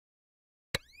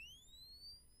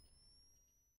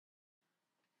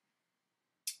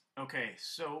Okay,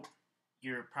 so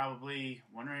you're probably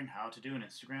wondering how to do an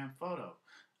Instagram photo,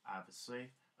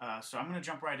 obviously. So I'm going to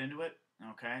jump right into it,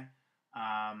 okay?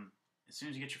 As soon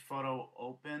as you get your photo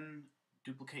open,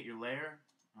 duplicate your layer,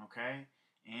 okay?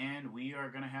 And we are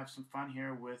going to have some fun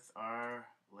here with our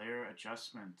layer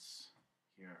adjustments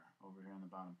here, over here on the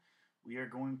bottom. We are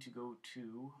going to go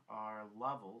to our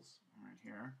levels right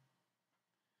here.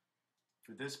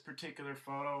 For this particular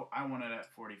photo, I want it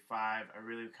at 45. I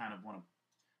really kind of want to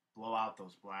blow out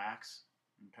those blacks,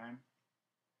 okay?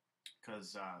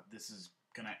 Because this is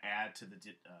going to add to the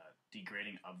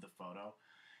degrading of the photo.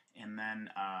 And then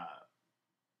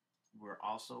we're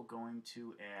also going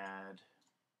to add,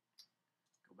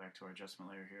 go back to our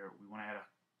adjustment layer here, we want to add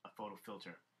a photo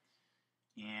filter.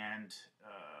 And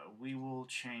we will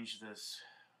change this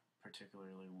particular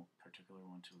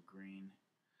one to a green,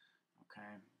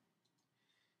 okay?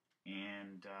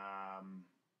 And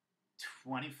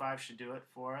 25 should do it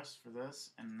for us for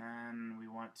this, and then we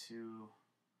want to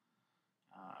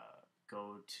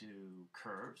go to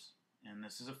curves, and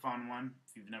this is a fun one.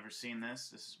 If you've never seen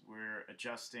this, we're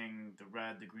adjusting the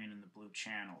red, the green, and the blue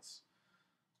channels.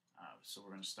 So we're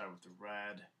going to start with the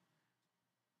red.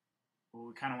 What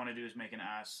we kind of want to do is make an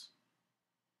S.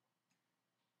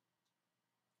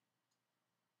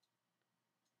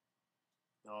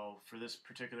 Though for this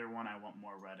particular one, I want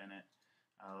more red in it.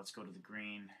 Let's go to the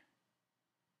green.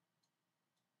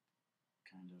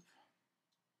 Kind of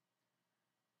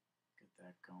get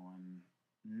that going.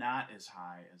 Not as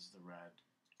high as the red,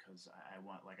 because I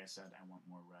want, like I said, I want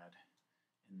more red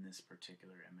in this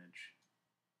particular image.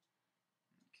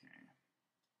 Okay.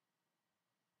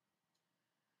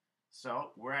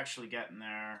 So we're actually getting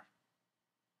there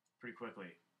pretty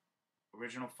quickly.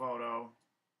 Original photo,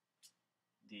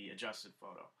 the adjusted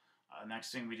photo.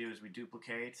 Next thing we do is we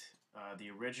duplicate the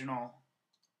original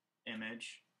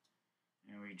image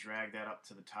and we drag that up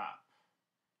to the top.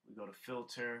 We go to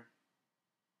filter,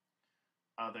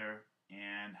 other,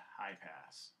 and high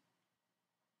pass.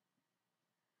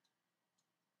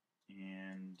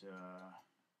 And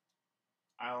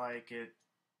I like it,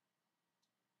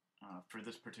 for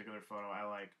this particular photo, I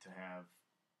like to have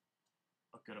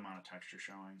a good amount of texture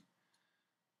showing.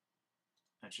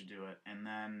 That should do it. And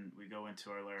then we go into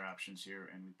our layer options here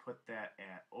and we put that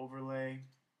at overlay.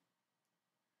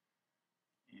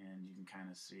 And you can kind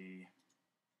of see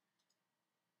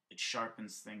it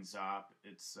sharpens things up.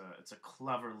 It's a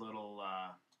clever little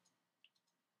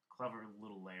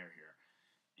layer here.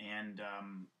 And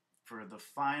for the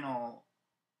final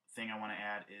thing I want to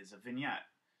add is a vignette.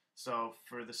 So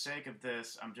for the sake of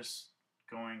this, I'm just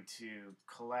going to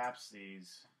collapse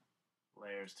these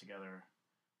layers together.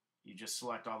 You just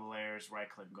select all the layers, right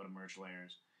click and go to merge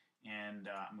layers. And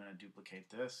I'm going to duplicate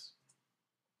this.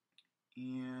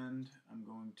 And I'm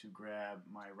going to grab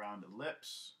my round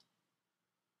ellipse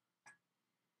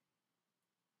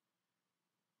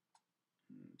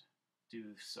and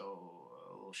do so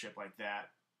a little shape like that.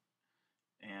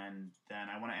 And then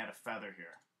I want to add a feather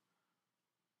here.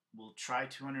 We'll try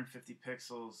 250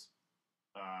 pixels.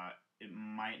 It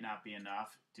might not be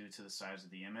enough due to the size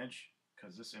of the image,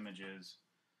 because this image is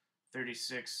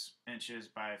 36 inches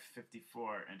by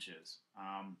 54 inches.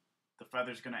 The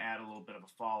feather's going to add a little bit of a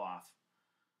fall off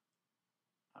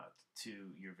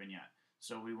to your vignette.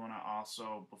 So we want to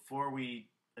also, before we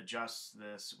adjust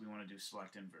this, we want to do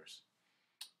select inverse.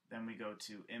 Then we go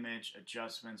to image,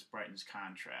 adjustments, brightness,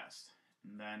 contrast.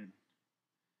 And then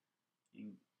you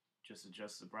can just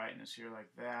adjust the brightness here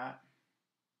like that.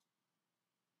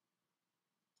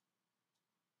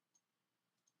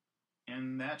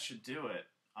 And that should do it.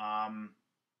 Kind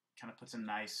of puts a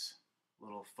nice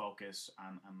little focus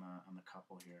on the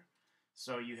couple here.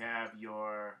 So you have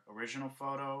your original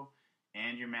photo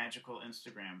and your magical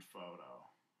Instagram photo.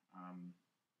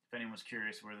 If anyone's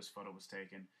curious where this photo was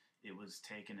taken, it was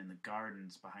taken in the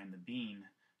gardens behind the Bean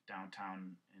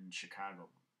downtown in Chicago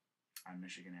on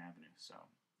Michigan Avenue. So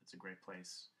it's a great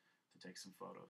place to take some photos.